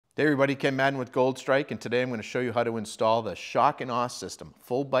Hey everybody, Ken Madden with Goldstrike, and today I'm going to show you how to install the shock and awe system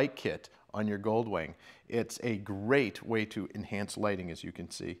full bike kit on your Goldwing. It's a great way to enhance lighting, as you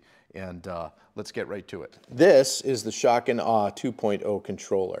can see, and let's get right to it. This is the Shock and Awe 2.0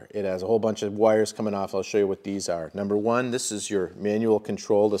 controller. It has a whole bunch of wires coming off. I'll show you what these are. Number one, this is your manual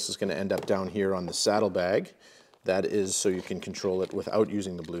control. This is going to end up down here on the saddlebag. That is so you can control it without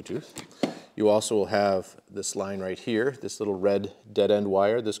using the Bluetooth. You also will have this line right here, this little red dead end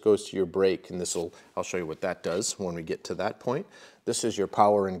wire. This goes to your brake, and I'll show you what that does when we get to that point. This is your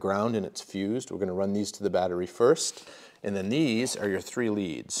power and ground, and it's fused. We're going to run these to the battery first, and then these are your 3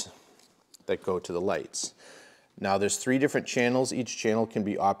 leads that go to the lights. Now there's 3 different channels. Each channel can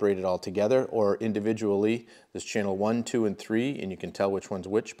be operated all together or individually. There's channel 1, 2, and 3, and you can tell which one's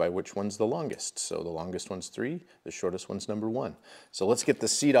which by which one's the longest. So the longest one's 3, the shortest one's number 1. So let's get the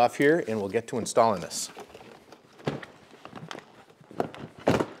seat off here and we'll get to installing this.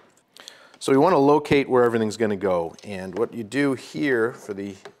 So we want to locate where everything's going to go, and what you do here for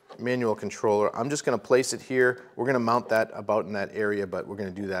the manual controller, I'm just going to place it here. We're going to mount that about in that area, but we're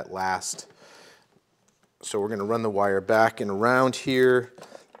going to do that last. So we're going to run the wire back and around here.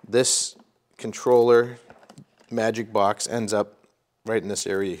 This controller magic box ends up right in this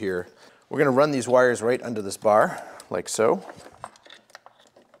area here. We're going to run these wires right under this bar, like so.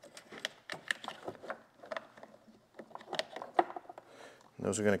 And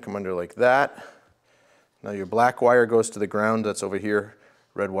those are going to come under like that. Now your black wire goes to the ground, that's over here.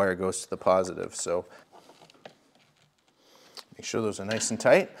 Red wire goes to the positive. So make sure those are nice and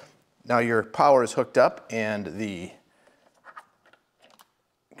tight. Now your power is hooked up and the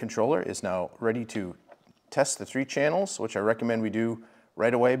controller is now ready to test the 3 channels, which I recommend we do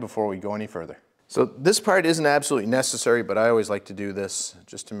right away before we go any further. So this part isn't absolutely necessary, but I always like to do this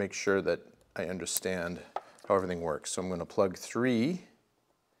just to make sure that I understand how everything works. So I'm going to plug 3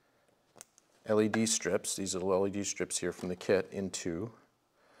 LED strips, these are the LED strips here from the kit, into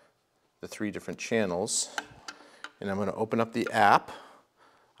the 3 different channels. And I'm going to open up the app.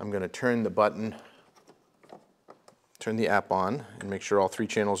 I'm going to turn the app on and make sure all 3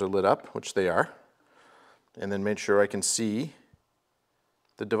 channels are lit up, which they are, and then make sure I can see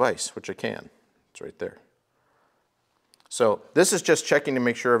the device, which I can. It's right there. So this is just checking to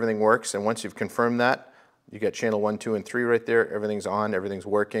make sure everything works, and once you've confirmed that, you get channel 1, 2, and 3 right there. Everything's on, everything's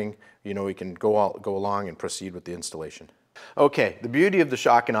working. You know we can go along and proceed with the installation. Okay, the beauty of the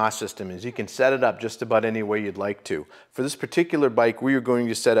shock and awe system is you can set it up just about any way you'd like to. For this particular bike, we are going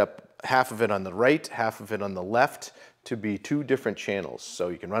to set up half of it on the right, half of it on the left to be 2 different channels. So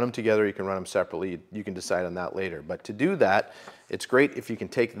you can run them together, you can run them separately, you can decide on that later. But to do that, it's great if you can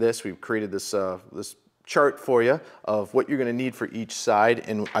take this. We've created this, this chart for you of what you're going to need for each side,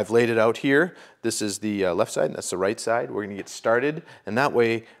 and I've laid it out here. This is the left side, and that's the right side. We're going to get started, and that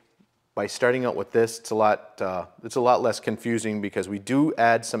way, by starting out with this, it's a lot less confusing because we do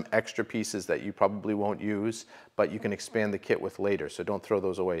add some extra pieces that you probably won't use, but you can expand the kit with later, so don't throw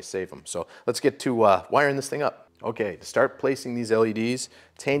those away, save them. So let's get to wiring this thing up. Okay, to start placing these LEDs,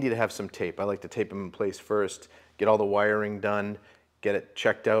 it's handy to have some tape. I like to tape them in place first, get all the wiring done, get it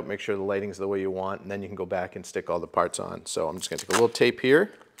checked out, make sure the lighting's the way you want, and then you can go back and stick all the parts on. So I'm just going to take a little tape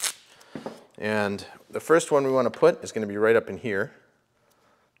here, and the first one we want to put is going to be right up in here.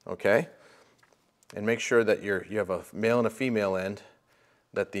 Okay, and make sure that you have a male and a female end,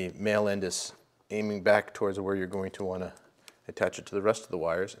 that the male end is aiming back towards where you're going to want to attach it to the rest of the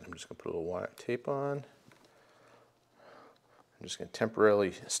wires. And I'm just going to put a little wire tape on. I'm just going to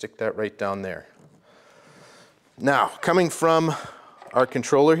temporarily stick that right down there. Now, coming from our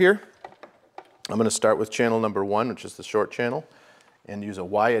controller here, I'm going to start with channel number 1, which is the short channel, and use a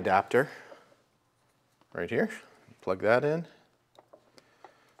Y adapter right here. Plug that in.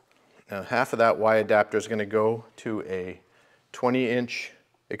 Now half of that Y adapter is going to go to a 20-inch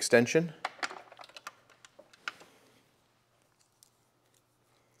extension.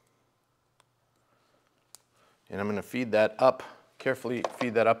 And I'm going to feed that up, carefully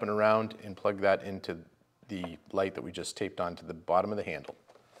feed that up and around, and plug that into the light that we just taped onto the bottom of the handle.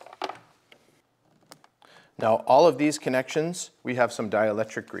 Now all of these connections, we have some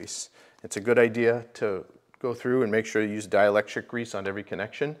dielectric grease. It's a good idea to go through and make sure you use dielectric grease on every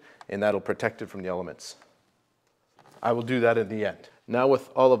connection, and that'll protect it from the elements. I will do that at the end. Now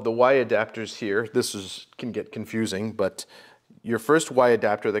with all of the Y adapters here, can get confusing, but your first Y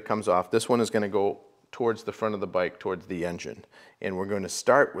adapter that comes off, this one is going to go towards the front of the bike, towards the engine. And we're going to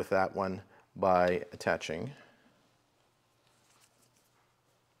start with that one by attaching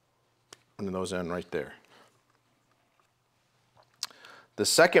one of those in right there. The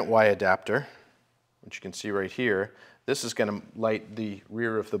second Y adapter, which you can see right here, this is going to light the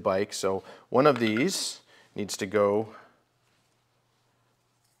rear of the bike. So one of these needs to go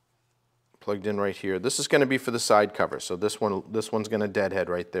plugged in right here. This is going to be for the side cover. So this one's going to deadhead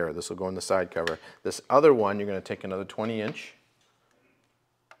right there. This will go in the side cover. This other one, you're going to take another 20-inch,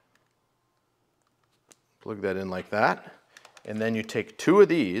 plug that in like that, and then you take two of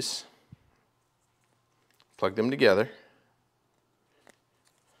these, plug them together,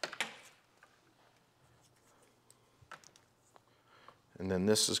 and then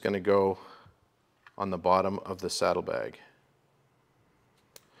this is going to go on the bottom of the saddlebag.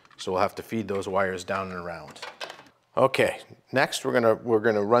 So we'll have to feed those wires down and around. Okay, next we're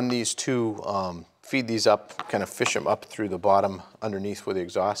gonna run these two, feed these up, kind of fish them up through the bottom underneath where the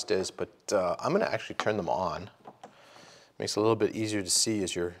exhaust is, but I'm gonna actually turn them on. Makes it a little bit easier to see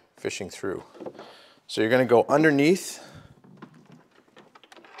as you're fishing through. So you're gonna go underneath,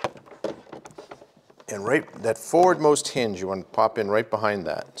 and right, that forwardmost hinge, you want to pop in right behind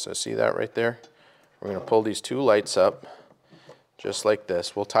that. So see that right there? We're gonna pull these two lights up, just like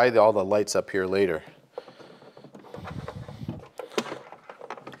this. We'll tie all the lights up here later.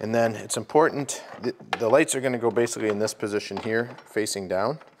 And then it's important, the lights are going to go basically in this position here, facing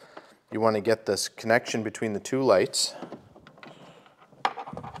down. You want to get this connection between the two lights.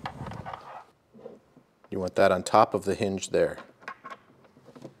 You want that on top of the hinge there.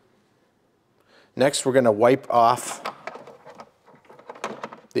 Next, we're going to wipe off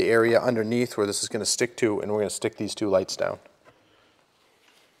the area underneath where this is going to stick to, and we're going to stick these two lights down.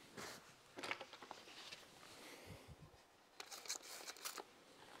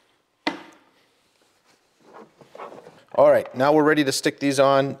 All right, now we're ready to stick these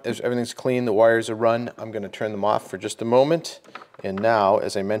on. As everything's clean, the wires are run. I'm going to turn them off for just a moment. And now,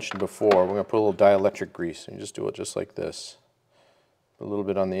 as I mentioned before, we're going to put a little dielectric grease. And just do it just like this. A little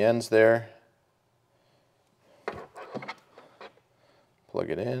bit on the ends there. Plug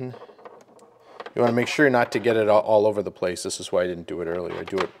it in. You want to make sure not to get it all over the place. This is why I didn't do it earlier. I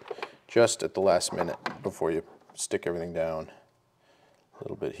do it just at the last minute before you stick everything down. A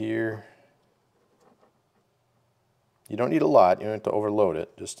little bit here. You don't need a lot, you don't have to overload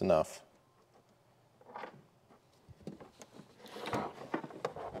it, just enough.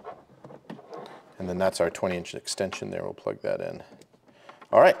 And then that's our 20-inch extension there, we'll plug that in.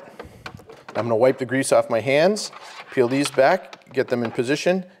 All right, I'm gonna wipe the grease off my hands, peel these back, get them in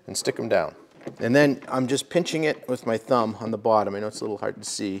position, and stick them down. And then I'm just pinching it with my thumb on the bottom. I know it's a little hard to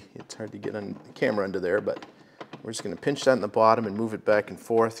see, it's hard to get on the camera under there, but we're just gonna pinch that in the bottom and move it back and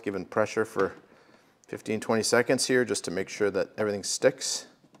forth, giving pressure for 15-20 seconds here just to make sure that everything sticks.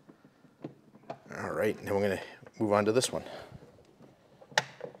 All right, now we're going to move on to this one.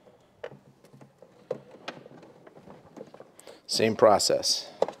 Same process.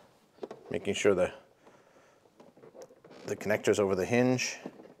 Making sure the connector's over the hinge.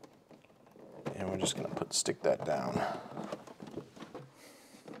 And we're just going to stick that down.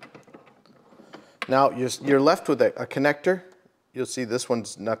 Now you're left with a connector. You'll see this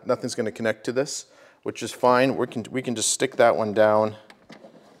one's nothing's going to connect to this, which is fine. We can just stick that one down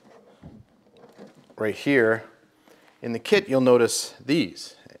right here. In the kit, you'll notice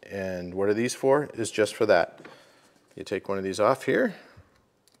these. And what are these for? Is just for that. You take one of these off here,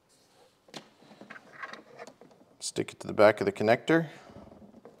 stick it to the back of the connector,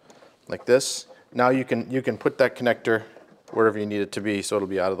 like this. Now you can put that connector wherever you need it to be, so it'll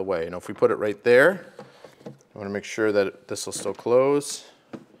be out of the way. You know, if we put it right there, I want to make sure that this will still close.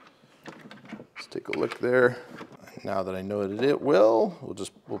 Let's take a look there. Now that I know that it will,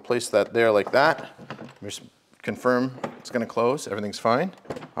 we'll place that there like that. Just confirm it's going to close. Everything's fine.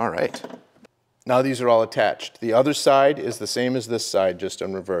 All right. Now these are all attached. The other side is the same as this side, just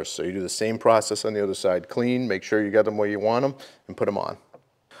in reverse. So you do the same process on the other side. Clean, make sure you got them where you want them, and put them on.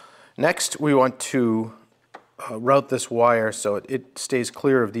 Next, we want to route this wire so it stays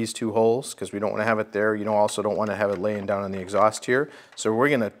clear of these two holes, because we don't want to have it there. You also don't want to have it laying down on the exhaust here. So we're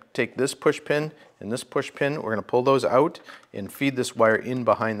going to take this push pin and this push pin, we're going to pull those out and feed this wire in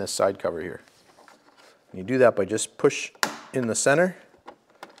behind this side cover here. And you do that by just push in the center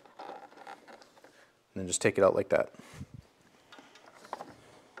and then just take it out like that.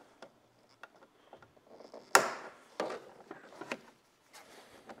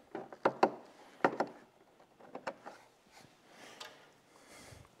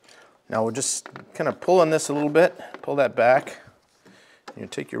 Now we'll just kind of pull on this a little bit, pull that back. You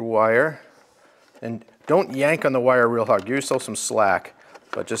take your wire, and don't yank on the wire real hard. Give yourself some slack,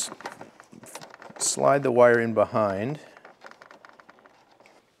 but just slide the wire in behind.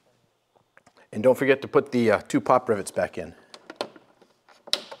 And don't forget to put the two pop rivets back in.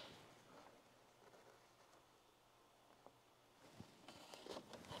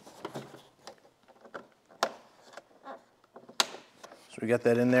 we got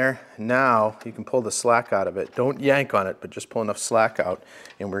that in there. Now you can pull the slack out of it. Don't yank on it, but just pull enough slack out.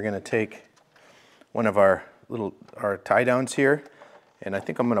 And we're gonna take one of our tie downs here, and I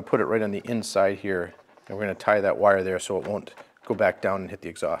think I'm gonna put it right on the inside here, and we're gonna tie that wire there so it won't go back down and hit the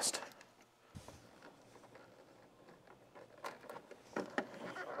exhaust.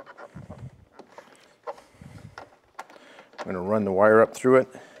 I'm gonna run the wire up through it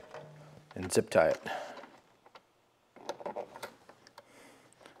and zip tie it.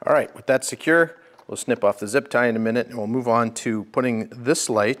 All right, with that secure, we'll snip off the zip tie in a minute, and we'll move on to putting this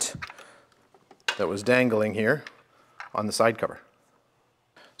light that was dangling here on the side cover.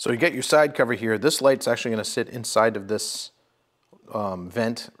 So you get your side cover here. This light's actually going to sit inside of this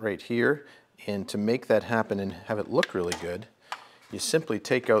vent right here, and to make that happen and have it look really good, you simply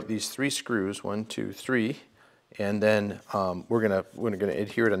take out these 3 screws, 1, 2, 3, and then we're gonna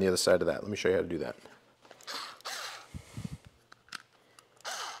adhere it on the other side of that. Let me show you how to do that.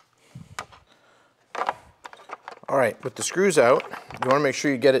 All right, with the screws out, you want to make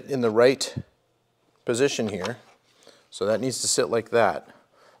sure you get it in the right position here. So that needs to sit like that.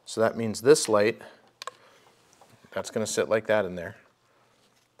 So that means this light, that's going to sit like that in there,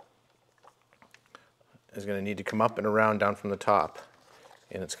 is going to need to come up and around down from the top,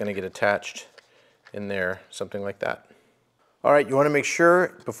 and it's going to get attached in there, something like that. All right, you want to make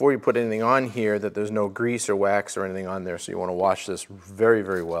sure before you put anything on here that there's no grease or wax or anything on there, so you want to wash this very,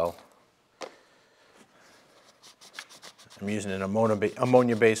 very well. I'm using an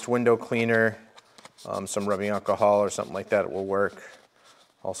ammonia-based window cleaner. Some rubbing alcohol or something like that will work.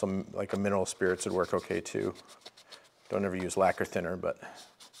 Also, like a mineral spirits would work okay too. Don't ever use lacquer thinner, but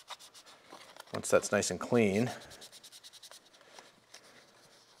once that's nice and clean,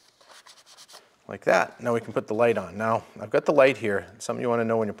 like that, now we can put the light on. Now, I've got the light here. Something you want to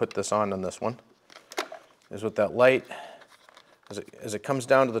know when you put this on this one is with that light, as it comes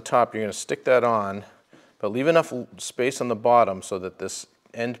down to the top, you're going to stick that on, but leave enough space on the bottom so that this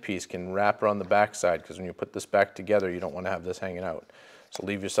end piece can wrap around the back side, because when you put this back together, you don't want to have this hanging out. So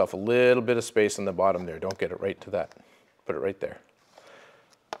leave yourself a little bit of space on the bottom there. Don't get it right to that. Put it right there.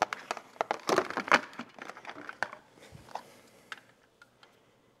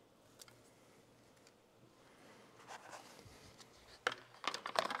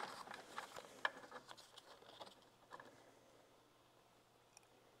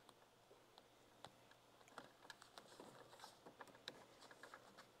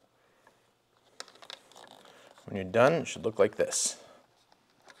 When you're done, it should look like this.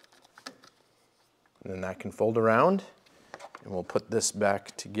 And then that can fold around, and we'll put this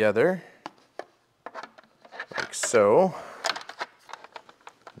back together, like so.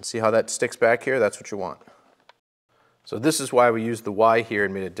 And see how that sticks back here? That's what you want. So this is why we used the Y here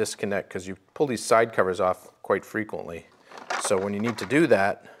and made a disconnect, because you pull these side covers off quite frequently. So when you need to do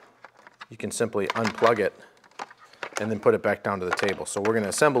that, you can simply unplug it and then put it back down to the table. So we're going to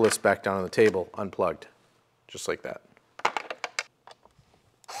assemble this back down on the table unplugged. Just like that.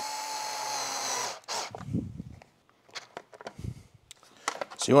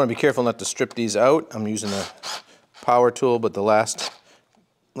 So you want to be careful not to strip these out. I'm using a power tool, but the last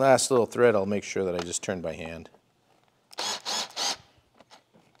little thread I'll make sure that I just turn by hand.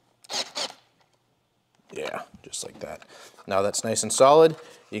 Yeah, just like that. Now that's nice and solid.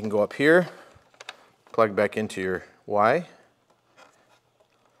 You can go up here, plug back into your Y.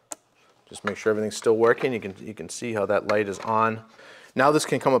 Just make sure everything's still working. You can see how that light is on. Now this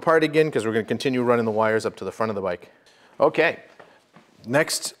can come apart again because we're going to continue running the wires up to the front of the bike. Okay,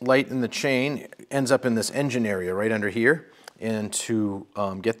 next light in the chain ends up in this engine area right under here. And to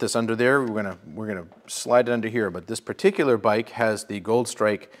get this under there, we're gonna slide it under here. But this particular bike has the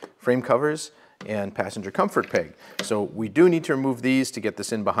Goldstrike frame covers and passenger comfort peg. So we do need to remove these to get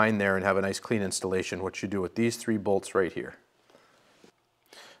this in behind there and have a nice clean installation, which you do with these 3 bolts right here.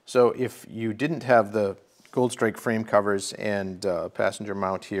 So if you didn't have the Goldstrike frame covers and passenger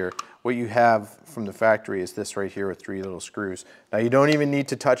mount here, what you have from the factory is this right here with 3 little screws. Now you don't even need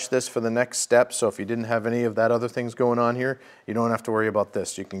to touch this for the next step, so if you didn't have any of that other things going on here, you don't have to worry about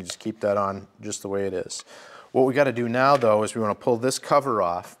this. You can just keep that on just the way it is. What we got to do now though is we want to pull this cover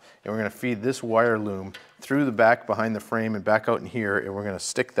off, and we're going to feed this wire loom through the back behind the frame and back out in here, and we're going to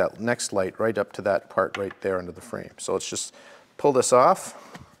stick that next light right up to that part right there under the frame. So let's just pull this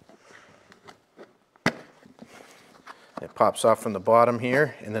off. It pops off from the bottom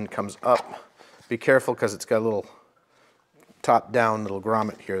here and then comes up. Be careful because it's got a little top-down little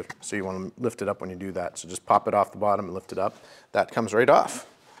grommet here, so you want to lift it up when you do that. So just pop it off the bottom and lift it up. That comes right off.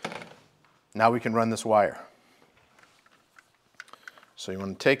 Now we can run this wire. So you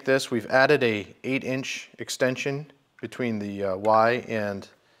want to take this. We've added a 8-inch extension between the Y and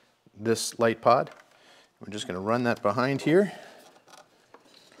this light pod. We're just going to run that behind here.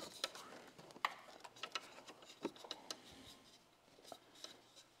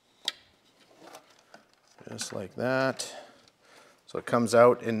 Just like that. So it comes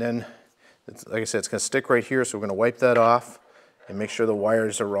out, and then, like I said, it's going to stick right here, so we're going to wipe that off and make sure the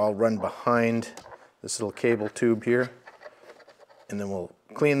wires are all run behind this little cable tube here. And then we'll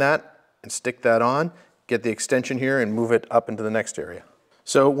clean that and stick that on, get the extension here, and move it up into the next area.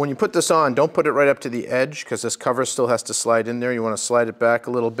 So when you put this on, don't put it right up to the edge, because this cover still has to slide in there. You want to slide it back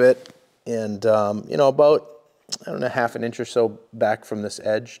a little bit, and you know, about, I don't know, ½ an inch or so back from this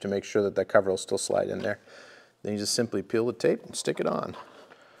edge to make sure that that cover will still slide in there. Then you just simply peel the tape and stick it on.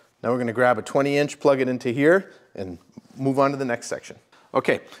 Now we're going to grab a 20-inch, plug it into here, and move on to the next section.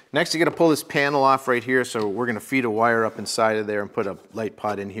 Okay, next you're going to pull this panel off right here, so we're going to feed a wire up inside of there and put a light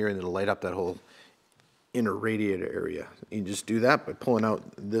pod in here, and it'll light up that whole inner radiator area. You just do that by pulling out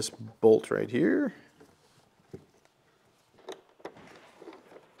this bolt right here.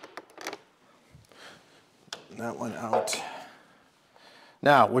 That one out.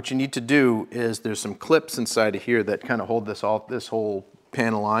 Now, what you need to do is there's some clips inside of here that kind of hold this whole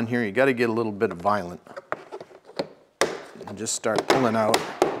panel on here. You got to get a little bit of violent and just start pulling out.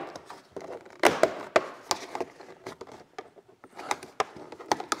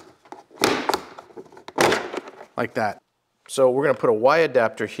 Like that. So we're going to put a Y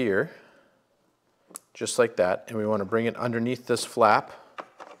adapter here, just like that, and we want to bring it underneath this flap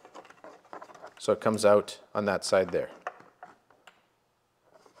so it comes out on that side there.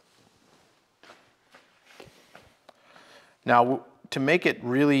 Now, to make it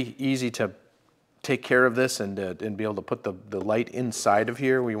really easy to take care of this and be able to put the light inside of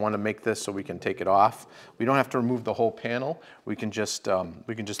here, we want to make this so we can take it off. We don't have to remove the whole panel. We can just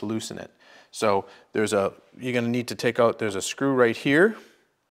loosen it. So you're going to need to take out, there's a screw right here.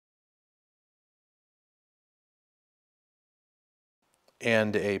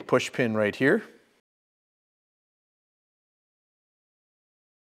 And a push pin right here.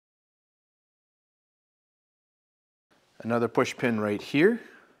 Another push pin right here,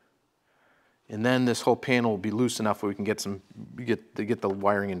 and then this whole panel will be loose enough where we can get the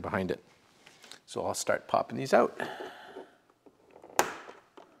wiring in behind it. So I'll start popping these out.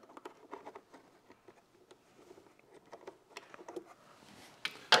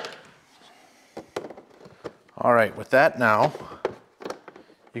 All right, with that now,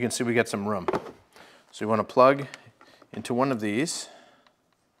 you can see we got some room. So you want to plug into one of these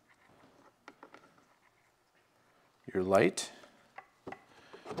your light.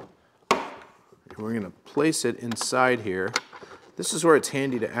 And we're going to place it inside here. This is where it's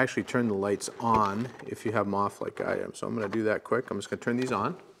handy to actually turn the lights on if you have them off like I am. So I'm going to do that quick. I'm just going to turn these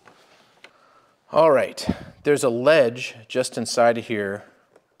on. All right, there's a ledge just inside of here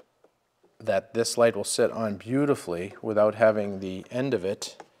that this light will sit on beautifully without having the end of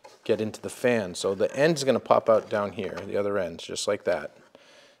it get into the fan. So the end's going to pop out down here, the other end, just like that.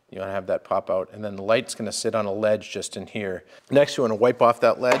 You want to have that pop out, and then the light's going to sit on a ledge just in here. Next, you want to wipe off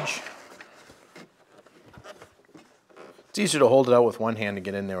that ledge. It's easier to hold it out with one hand and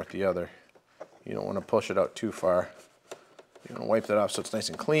get in there with the other. You don't want to push it out too far. You want to wipe that off so it's nice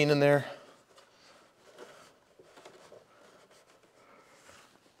and clean in there.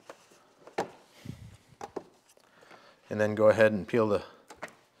 And then go ahead and peel the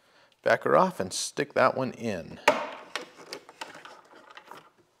backer off and stick that one in.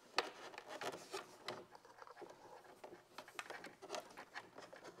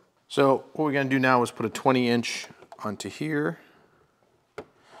 So what we're going to do now is put a 20-inch onto here.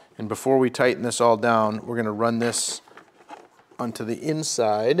 And before we tighten this all down, we're going to run this onto the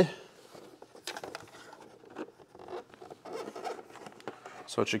inside.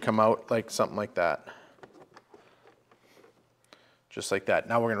 So it should come out like something like that. Just like that.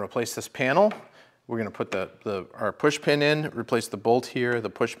 Now we're going to replace this panel. We're going to put our push pin in, replace the bolt here, the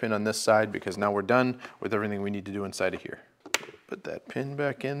push pin on this side, because now we're done with everything we need to do inside of here. Put that pin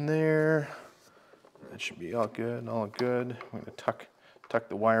back in there. That should be all good, all good. I'm going to tuck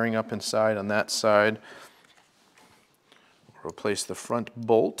the wiring up inside on that side. Replace the front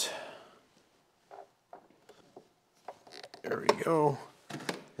bolt. There we go.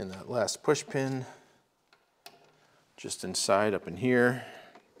 And that last push pin just inside up in here.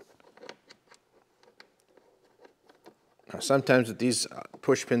 Now sometimes with these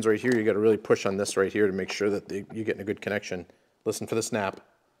push pins right here, you got to really push on this right here to make sure that you're getting a good connection. Listen for the snap.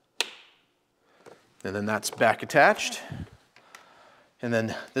 And then that's back attached. And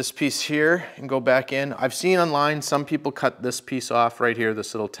then this piece here can go back in. I've seen online some people cut this piece off right here,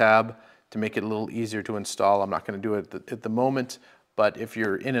 this little tab, to make it a little easier to install. I'm not going to do it at the moment, but if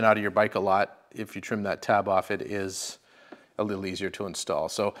you're in and out of your bike a lot, if you trim that tab off, it is a little easier to install.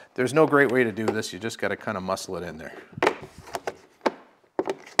 So there's no great way to do this. You just got to kind of muscle it in there.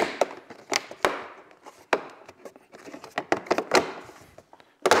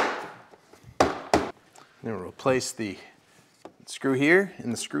 Then we'll replace the screw here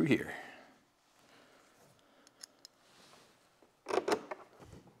and the screw here.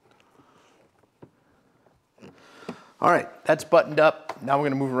 All right, that's buttoned up. Now we're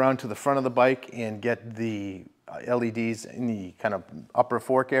going to move around to the front of the bike and get the LEDs in the kind of upper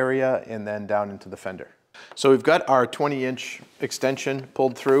fork area and then down into the fender. So we've got our 20-inch extension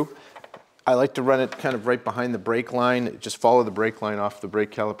pulled through. I like to run it kind of right behind the brake line. Just follow the brake line off the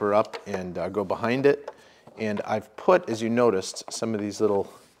brake caliper up and go behind it. And I've put, as you noticed, some of these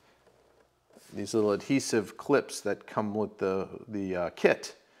little adhesive clips that come with the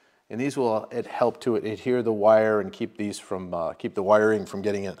kit. And these will help to adhere the wire and keep these from keep the wiring from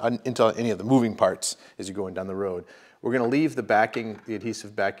getting into any of the moving parts as you're going down the road. We're going to leave the backing, the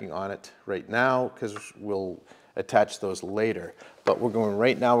adhesive backing on it right now because we'll attach those later. But we're going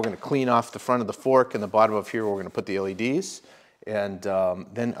right now. We're going to clean off the front of the fork and the bottom of here. We're going to put the LEDs, and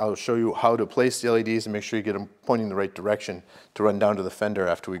then I'll show you how to place the LEDs and make sure you get them pointing the right direction to run down to the fender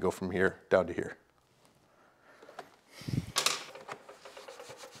after we go from here down to here.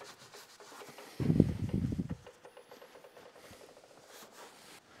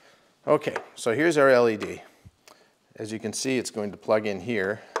 Okay, so here's our LED. As you can see, it's going to plug in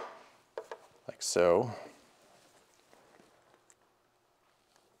here, like so.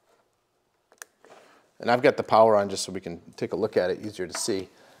 And I've got the power on just so we can take a look at it, easier to see.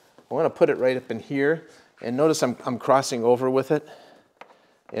 I'm going to put it right up in here, and notice I'm crossing over with it,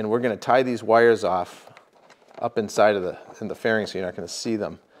 and we're going to tie these wires off up inside of the fairing so you're not going to see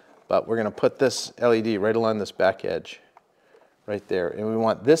them. But we're going to put this LED right along this back edge, right there. And we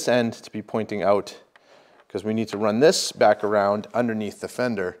want this end to be pointing out because we need to run this back around underneath the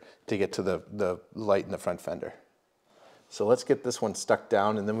fender to get to the light in the front fender. So let's get this one stuck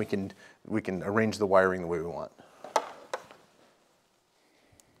down, and then we can arrange the wiring the way we want.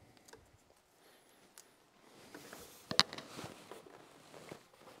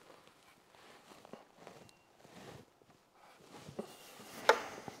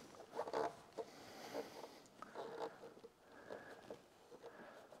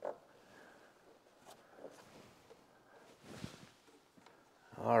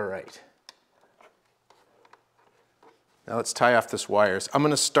 All right. Now let's tie off this wires. I'm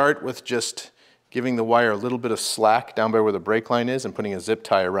going to start with just giving the wire a little bit of slack down by where the brake line is and putting a zip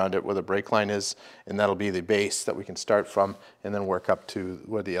tie around it where the brake line is, and that'll be the base that we can start from and then work up to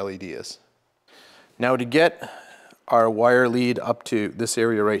where the LED is. Now to get our wire lead up to this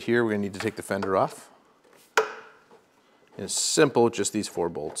area right here, we're going to need to take the fender off. And it's simple, just these 4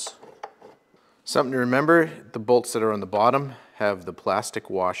 bolts. Something to remember, the bolts that are on the bottom have the plastic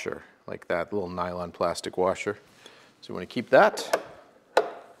washer, like that little nylon plastic washer. So you want to keep that.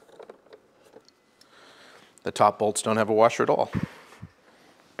 The top bolts don't have a washer at all.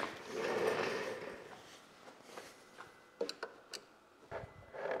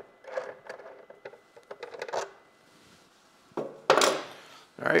 All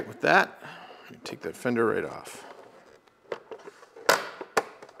right, with that, take that fender right off.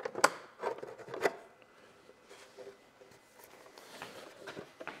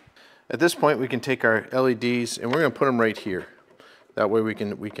 At this point, we can take our LEDs and we're going to put them right here. That way we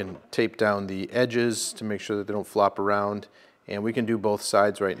can tape down the edges to make sure that they don't flop around, and we can do both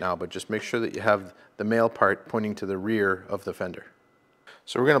sides right now, but just make sure that you have the male part pointing to the rear of the fender.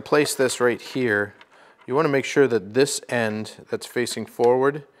 So we're going to place this right here. You want to make sure that this end that's facing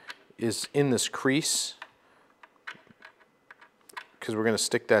forward is in this crease, because we're going to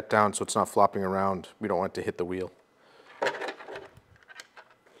stick that down so it's not flopping around. We don't want it to hit the wheel.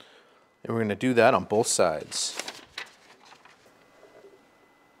 And we're going to do that on both sides.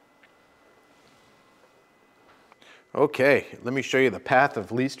 Okay, let me show you the path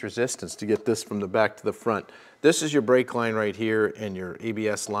of least resistance to get this from the back to the front. This is your brake line right here and your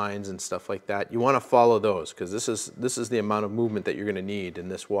ABS lines and stuff like that. You want to follow those because this is the amount of movement that you're going to need in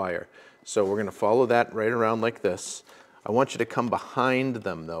this wire. So we're going to follow that right around like this. I want you to come behind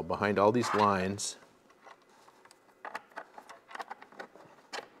them though, behind all these lines.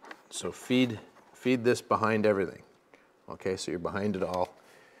 So feed this behind everything. Okay, so you're behind it all.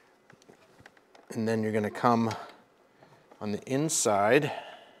 And then you're going to come on the inside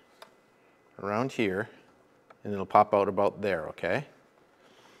around here, and it'll pop out about there, okay?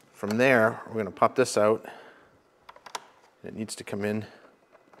 From there, we're going to pop this out. It needs to come in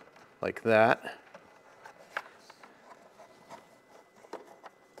like that.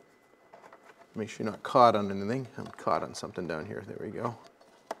 Make sure you're not caught on anything. I'm caught on something down here. There we go.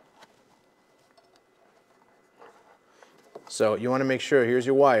 So you want to make sure, here's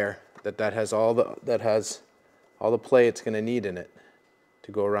your wire, that has all the play it's going to need in it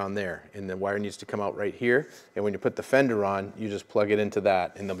to go around there. And the wire needs to come out right here. And when you put the fender on, you just plug it into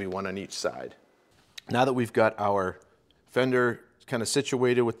that, and there'll be one on each side. Now that we've got our fender kind of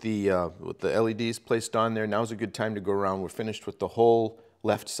situated with the LEDs placed on there, now's a good time to go around. We're finished with the whole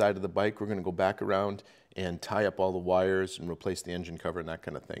left side of the bike. We're going to go back around and tie up all the wires and replace the engine cover and that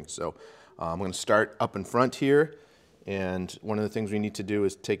kind of thing. So I'm going to start up in front here, and one of the things we need to do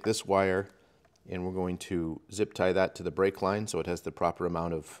is take this wire and we're going to zip tie that to the brake line so it has the proper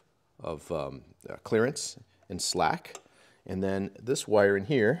amount of clearance and slack. And then this wire in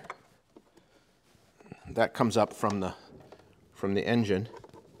here, that comes up from the engine.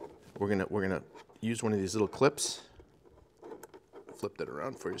 We're gonna use one of these little clips. Flip that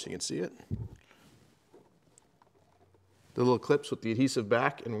around for you so you can see it. The little clips with the adhesive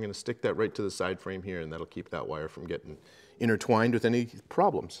back, and we're going to stick that right to the side frame here, and that'll keep that wire from getting intertwined with any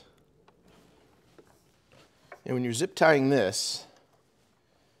problems. And when you're zip tying this,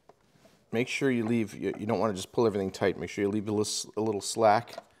 make sure you leave, you don't want to just pull everything tight. Make sure you leave a little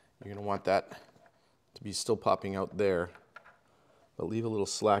slack. You're going to want that to be still popping out there, but leave a little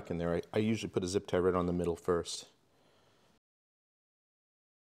slack in there. I usually put a zip tie right on the middle first.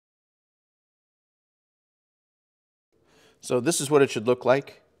 So this is what it should look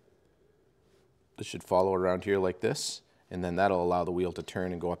like. This should follow around here like this, and then that'll allow the wheel to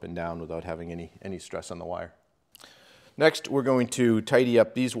turn and go up and down without having any stress on the wire. Next, we're going to tidy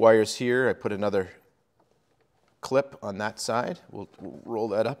up these wires here. I put another clip on that side. We'll roll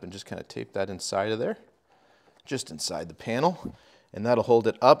that up and just kind of tape that inside of there, just inside the panel, and that'll hold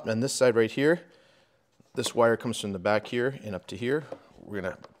it up. And this side right here, this wire comes from the back here and up to here. We're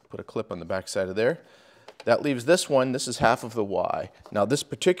going to put a clip on the back side of there. That leaves this one. This is half of the Y. Now this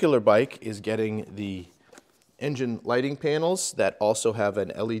particular bike is getting the engine lighting panels that also have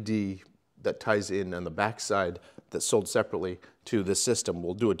an LED that ties in on the back side that's sold separately to this system.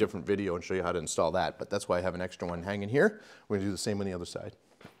 We'll do a different video and show you how to install that, but that's why I have an extra one hanging here. We're going to do the same on the other side.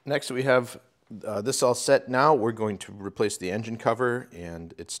 Next we have this all set now. We're going to replace the engine cover,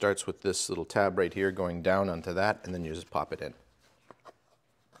 and it starts with this little tab right here going down onto that, and then you just pop it in.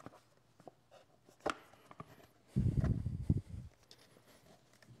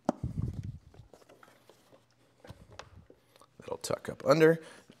 That'll tuck up under.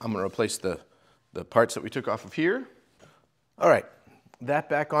 I'm going to replace the parts that we took off of here. All right, that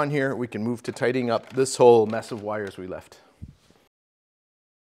back on here, we can move to tidying up this whole mess of wires we left.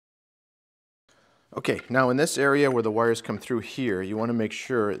 Okay, now in this area where the wires come through here, you want to make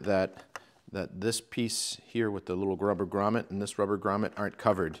sure that this piece here with the little rubber grommet and this rubber grommet aren't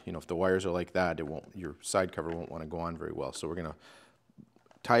covered. You know, if the wires are like that, your side cover won't want to go on very well. So we're going to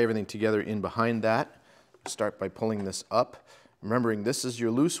tie everything together in behind that. Start by pulling this up. Remembering this is your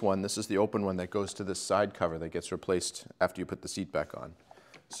loose one, this is the open one that goes to this side cover that gets replaced after you put the seat back on.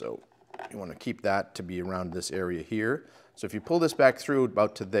 So you want to keep that to be around this area here. So if you pull this back through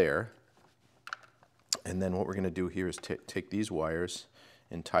about to there, and then what we're going to do here is take these wires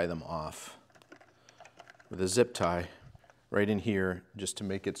and tie them off with a zip tie right in here, just to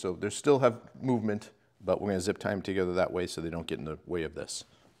make it so they still have movement, but we're going to zip tie them together that way so they don't get in the way of this.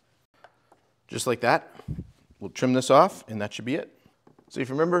 Just like that. We'll trim this off, and that should be it. So if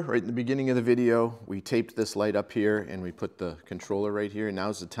you remember, right in the beginning of the video, we taped this light up here, and we put the controller right here.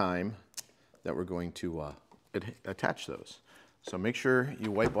 Now's the time that we're going to attach those. So make sure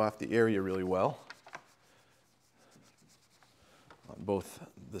you wipe off the area really well on both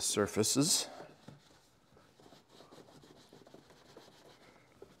the surfaces.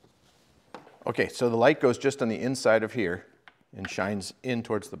 Okay, so the light goes just on the inside of here and shines in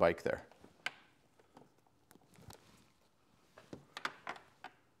towards the bike there.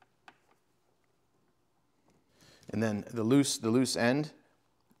 And then the loose end,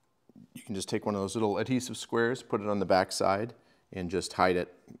 you can just take one of those little adhesive squares, put it on the back side, and just hide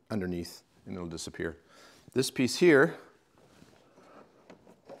it underneath, and it'll disappear. This piece here,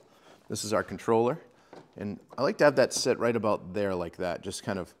 this is our controller, and I like to have that sit right about there like that, just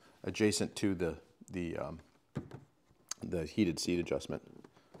kind of adjacent to the heated seat adjustment.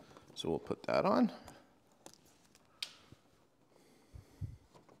 So we'll put that on.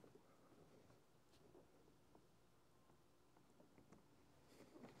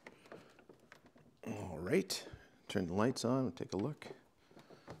 All right, turn the lights on, we'll take a look.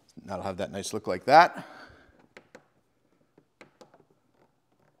 Now it'll have that nice look like that.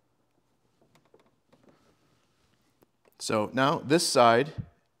 So now this side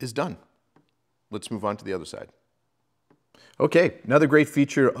is done. Let's move on to the other side. Okay, another great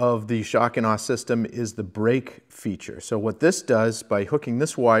feature of the shock and awe system is the brake feature. So what this does, by hooking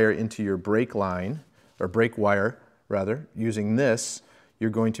this wire into your brake line, or brake wire rather, using this, you're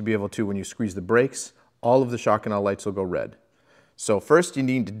going to be able to, when you squeeze the brakes, all of the shock and awe lights will go red. So first you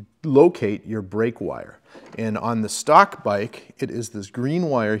need to locate your brake wire. And on the stock bike, it is this green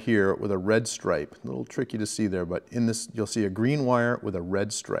wire here with a red stripe. A little tricky to see there, but in this you'll see a green wire with a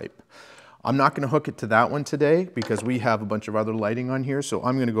red stripe. I'm not going to hook it to that one today because we have a bunch of other lighting on here, so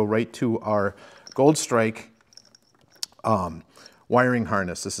I'm going to go right to our Goldstrike wiring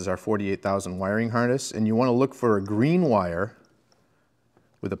harness. This is our 48,000 wiring harness, and you want to look for a green wire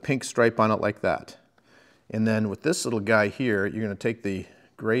with a pink stripe on it like that. And then with this little guy here, you're going to take the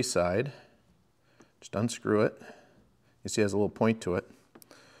gray side, just unscrew it. You see it has a little point to it.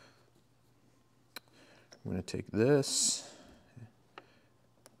 I'm going to take this.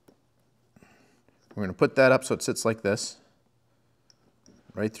 We're going to put that up so it sits like this,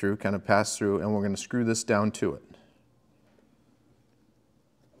 right through, kind of pass through, and we're going to screw this down to it.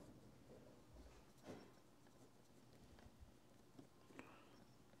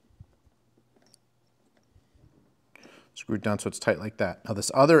 Screw it down so it's tight like that. Now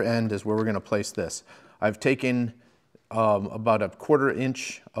this other end is where we're going to place this. I've taken about a 1/4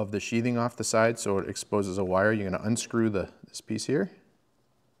 inch of the sheathing off the side so it exposes a wire. You're going to unscrew this piece here.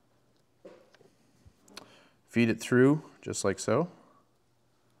 Feed it through, just like so.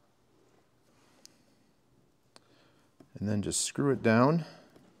 And then just screw it down.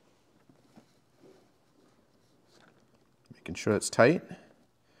 Making sure it's tight.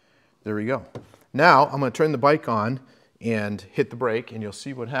 There we go. Now, I'm going to turn the bike on and hit the brake, and you'll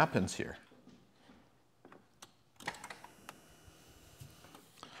see what happens here.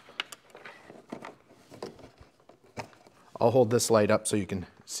 I'll hold this light up so you can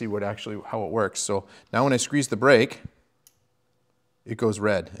see how it works. So now when I squeeze the brake, it goes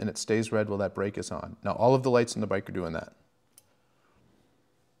red, and it stays red while that brake is on. Now all of the lights in the bike are doing that.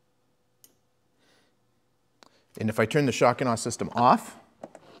 And if I turn the shock and awe system off,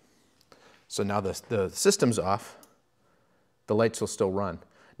 so now the system's off, the lights will still run.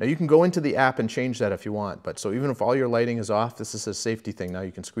 Now you can go into the app and change that if you want, but so even if all your lighting is off, this is a safety thing. Now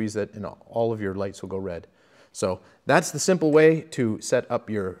you can squeeze it and all of your lights will go red. So that's the simple way to set up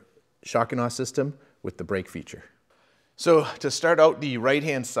your shock and awe system with the brake feature. So to start out the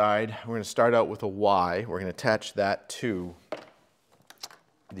right-hand side, we're going to start out with a Y. We're going to attach that to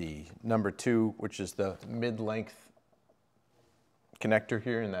the number 2, which is the mid-length connector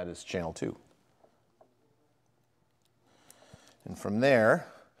here, and that is channel 2. And from there,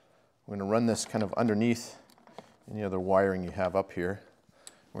 we're going to run this kind of underneath any other wiring you have up here.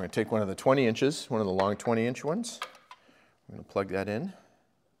 We're going to take one of the 20 inches, one of the long 20-inch ones. We're going to plug that in.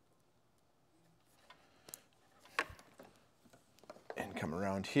 And come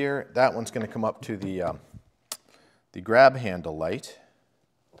around here. That one's going to come up to the grab handle light.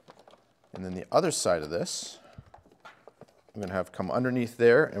 And then the other side of this, I'm going to have come underneath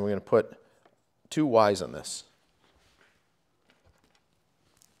there, and we're going to put 2 Ys on this.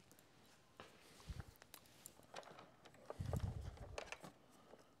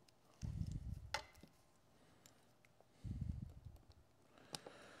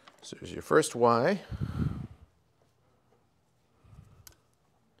 So there's your first Y,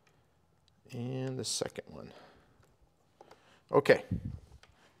 and the second one. Okay,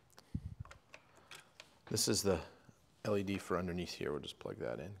 this is the LED for underneath here. We'll just plug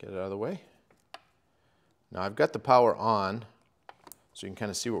that in, get it out of the way. Now I've got the power on, so you can kind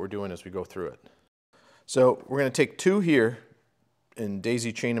of see what we're doing as we go through it. So we're going to take 2 here and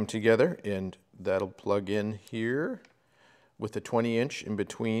daisy chain them together, and that'll plug in here with the 20-inch in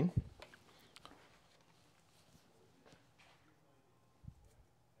between.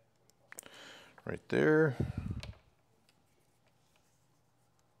 Right there.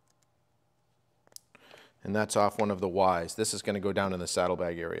 And that's off one of the Ys. This is going to go down in the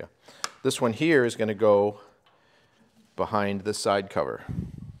saddlebag area. This one here is going to go behind the side cover.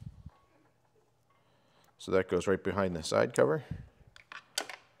 So that goes right behind the side cover.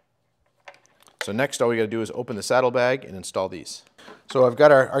 So next all we got to do is open the saddlebag and install these. So I've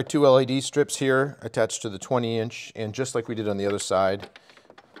got our 2 LED strips here attached to the 20-inch, and just like we did on the other side,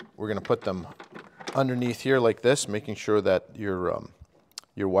 we're going to put them underneath here like this, making sure that your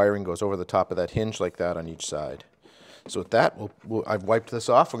wiring goes over the top of that hinge like that on each side. So with that, I've wiped this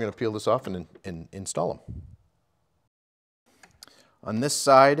off. We're going to peel this off and install them. On this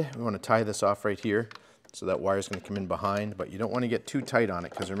side, we want to tie this off right here. So that wire is going to come in behind, but you don't want to get too tight on it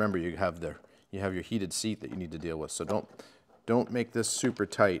because remember you have you have your heated seat that you need to deal with. So don't make this super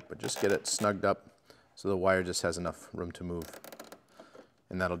tight, but just get it snugged up so the wire just has enough room to move.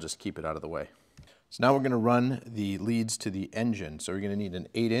 And that'll just keep it out of the way. So now we're going to run the leads to the engine. So we're going to need an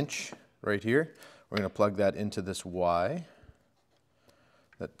 8-inch right here. We're going to plug that into this Y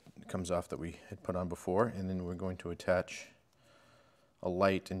that comes off that we had put on before, and then we're going to attach a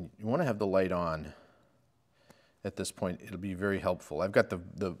light, and you want to have the light on at this point. It'll be very helpful. I've got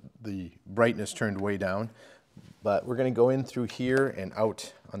the brightness turned way down, but we're going to go in through here and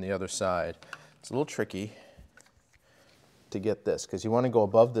out on the other side. It's a little tricky to get this because you want to go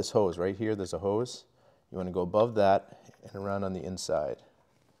above this hose. Right here there's a hose. You want to go above that and around on the inside.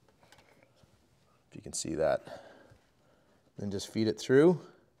 If you can see that. Then just feed it through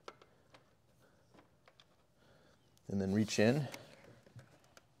and then reach in. And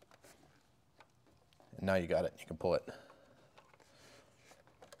now you got it. You can pull it.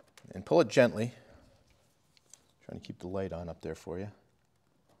 And pull it gently. Trying to keep the light on up there for you.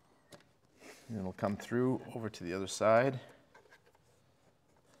 And it'll come through over to the other side.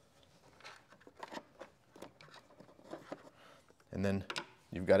 And then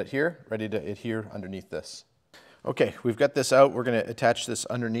you've got it here, ready to adhere underneath this. Okay, we've got this out. We're going to attach this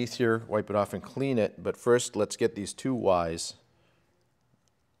underneath here, wipe it off and clean it. But first, let's get these two Ys.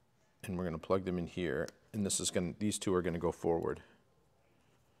 And we're going to plug them in here. And these two are going to go forward.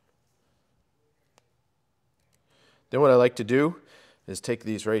 Then what I like to do is take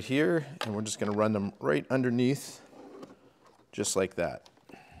these right here, and we're just going to run them right underneath, just like that.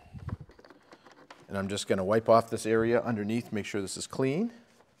 And I'm just going to wipe off this area underneath, make sure this is clean.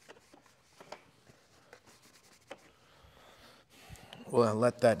 We'll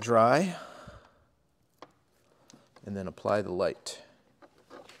let that dry, and then apply the light.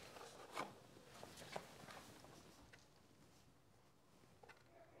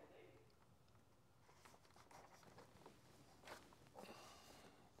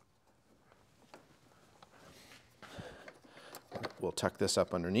 We'll tuck this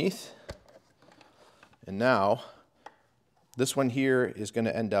up underneath. And now, this one here is going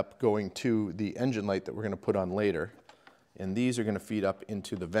to end up going to the engine light that we're going to put on later. And these are going to feed up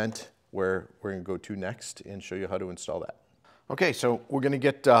into the vent where we're going to go to next and show you how to install that. Okay, so we're going to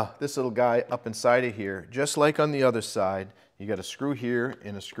get this little guy up inside of here. Just like on the other side, you got a screw here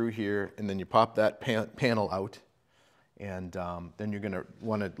and a screw here, and then you pop that panel out. And then you're going to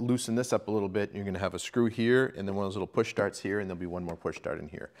want to loosen this up a little bit. You're going to have a screw here, and then one of those little push darts here, and there'll be one more push dart in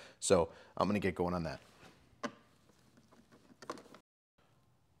here. So I'm going to get going on that.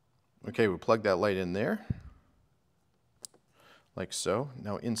 Okay, we'll plug that light in there, like so.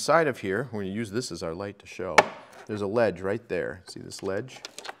 Now inside of here, we're going to use this as our light to show. There's a ledge right there. See this ledge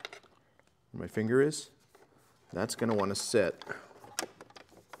where my finger is? That's going to want to sit.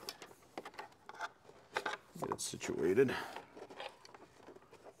 Get it situated.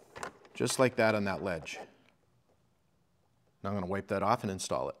 Just like that on that ledge. Now I'm going to wipe that off and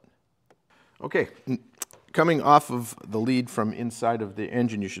install it. Okay, coming off of the lead from inside of the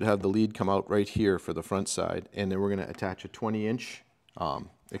engine, you should have the lead come out right here for the front side. And then we're going to attach a 20-inch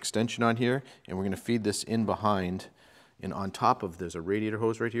extension on here, and we're going to feed this in behind. And on top of, there's a radiator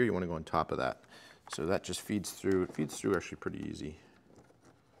hose right here. You want to go on top of that. So that just feeds through. It feeds through actually pretty easy.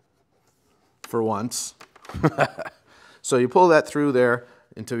 For once. So you pull that through there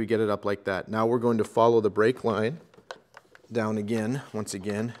until you get it up like that. Now we're going to follow the brake line down again, once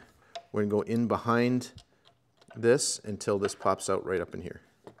again. We're going to go in behind this until this pops out right up in here.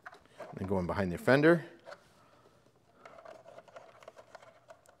 And go in behind the fender.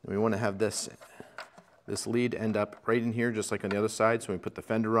 And we want to have this lead end up right in here, just like on the other side. So when we put the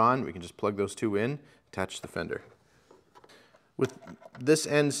fender on, we can just plug those two in, attach the fender. With this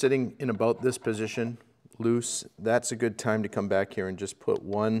end sitting in about this position, loose, that's a good time to come back here and just put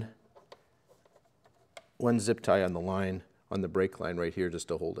one zip tie on the line, on the brake line right here, just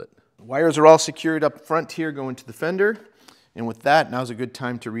to hold it. Wires are all secured up front here going to the fender. And with that, now's a good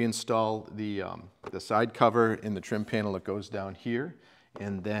time to reinstall the side cover and the trim panel that goes down here.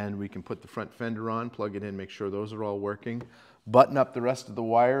 And then we can put the front fender on, plug it in, make sure those are all working. Button up the rest of the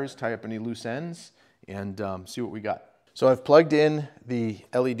wires, tie up any loose ends, and see what we got. So I've plugged in the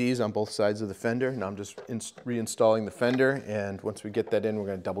LEDs on both sides of the fender. Now I'm just reinstalling the fender, and once we get that in, we're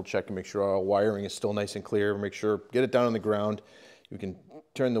going to double check and make sure our wiring is still nice and clear. Make sure, get it down on the ground. You can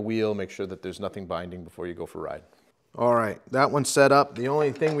turn the wheel, make sure that there's nothing binding before you go for a ride. All right, that one's set up. The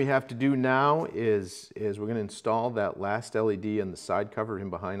only thing we have to do now is we're going to install that last LED on the side cover, in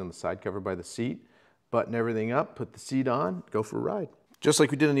behind on the side cover by the seat. Button everything up, put the seat on, go for a ride. Just like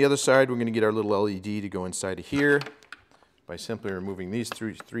we did on the other side, we're going to get our little LED to go inside of here by simply removing these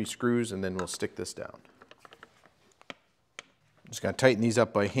three screws, and then we'll stick this down. Just gotta tighten these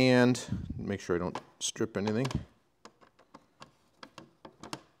up by hand, make sure I don't strip anything.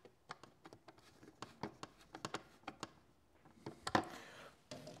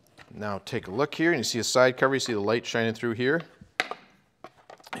 Now take a look here, and you see a side cover, you see the light shining through here.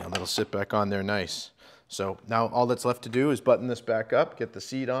 And that'll sit back on there nice. So now all that's left to do is button this back up, get the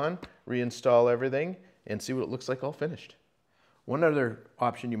seat on, reinstall everything, and see what it looks like all finished. One other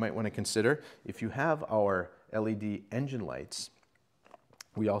option you might want to consider, if you have our LED engine lights,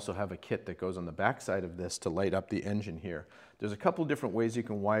 we also have a kit that goes on the back side of this to light up the engine here. There's a couple different ways you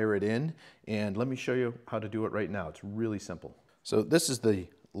can wire it in, and let me show you how to do it right now. It's really simple. So this is the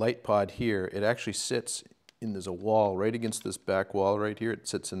light pod here. It actually sits in, there's a wall right against this back wall right here. It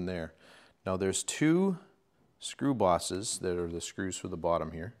sits in there. Now there's two screw bosses that are the screws for the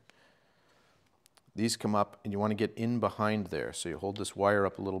bottom here. These come up and you want to get in behind there. So you hold this wire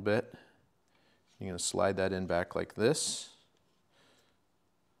up a little bit. You're going to slide that in back like this.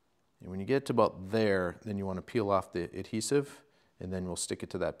 And when you get to about there, then you want to peel off the adhesive, and then we'll stick it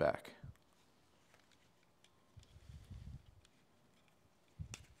to that back.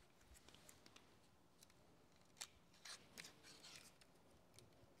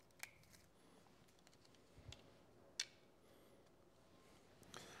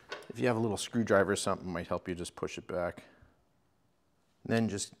 If you have a little screwdriver or something, it might help you just push it back. And then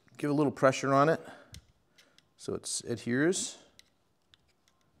just give a little pressure on it so it adheres.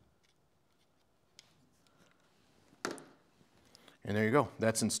 And there you go,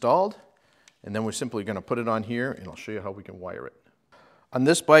 that's installed. And then we're simply going to put it on here, and I'll show you how we can wire it. On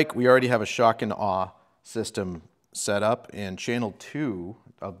this bike, we already have a shock and awe system set up, and channel 2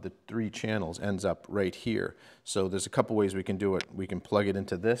 of the 3 channels ends up right here. So there's a couple ways we can do it. We can plug it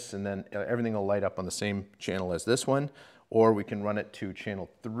into this, and then everything will light up on the same channel as this one, or we can run it to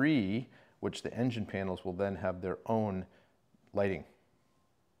channel 3, which the engine panels will then have their own lighting.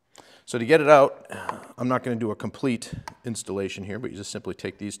 So to get it out, I'm not going to do a complete installation here, but you just simply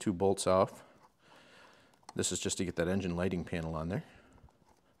take these 2 bolts off. This is just to get that engine lighting panel on there.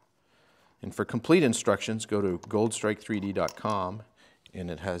 And for complete instructions, go to goldstrike3d.com, and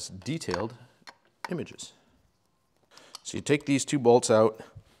it has detailed images. So you take these 2 bolts out,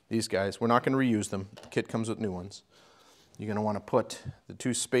 these guys, we're not going to reuse them, the kit comes with new ones. You're going to want to put the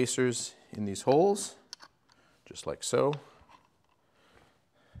 2 spacers in these holes, just like so.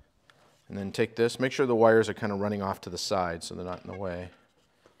 And then take this, make sure the wires are kind of running off to the side so they're not in the way.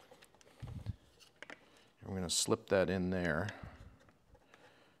 And we're going to slip that in there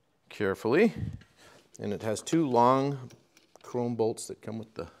carefully. And it has 2 long chrome bolts that come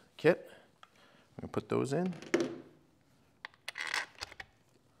with the kit. I'm going to put those in.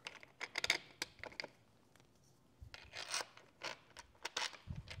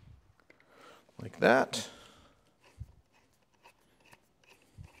 Like that.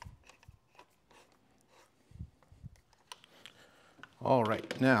 All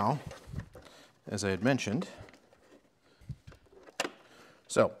right, now, as I had mentioned,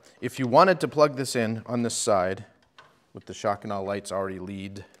 so if you wanted to plug this in on this side with the shock and awe lights already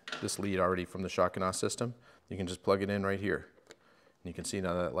this lead already from the shock and awe system, you can just plug it in right here. And you can see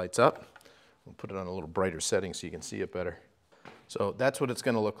now that it lights up. We'll put it on a little brighter setting so you can see it better. So that's what it's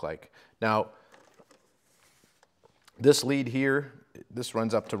going to look like. Now, this lead here, this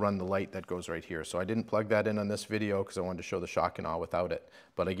runs up to run the light that goes right here. So I didn't plug that in on this video because I wanted to show the shock and awe without it.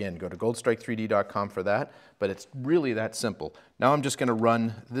 But again, go to goldstrike3d.com for that. But it's really that simple. Now I'm just going to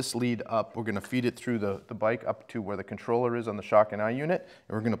run this lead up. We're going to feed it through the bike up to where the controller is on the shock and awe unit.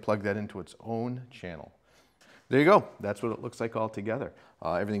 And we're going to plug that into its own channel. There you go. That's what it looks like all together.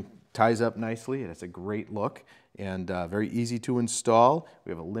 Everything ties up nicely. It has a great look and very easy to install.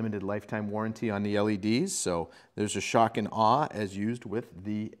 We have a limited lifetime warranty on the LEDs, so there's a shock and awe as used with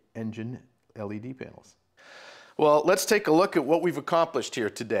the engine LED panels. Well, let's take a look at what we've accomplished here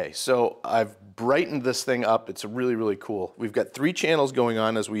today. So I've brightened this thing up. It's really, really cool. We've got 3 channels going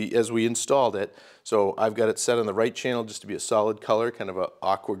on as we installed it. So I've got it set on the right channel just to be a solid color, kind of an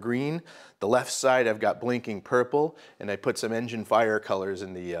aqua green. The left side I've got blinking purple, and I put some engine fire colors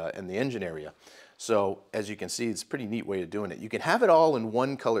in the engine area. So as you can see, it's a pretty neat way of doing it. You can have it all in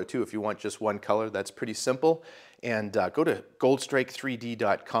one color too if you want just one color. That's pretty simple. And go to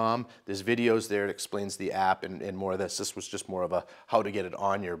goldstrike3d.com. There's videos there. It explains the app and more of this. This was just more of a how to get it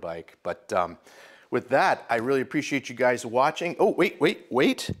on your bike. But with that, I really appreciate you guys watching. Oh,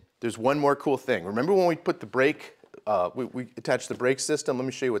 wait. There's one more cool thing. Remember when we put the brake, we attached the brake system? Let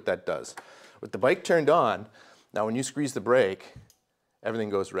me show you what that does. With the bike turned on, now when you squeeze the brake,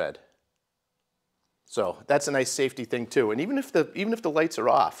 everything goes red. So that's a nice safety thing too. And even if the lights are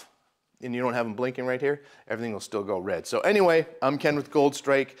off and you don't have them blinking right here, everything will still go red. So anyway, I'm Ken with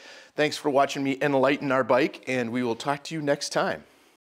Goldstrike. Thanks for watching me enlighten our bike, and we will talk to you next time.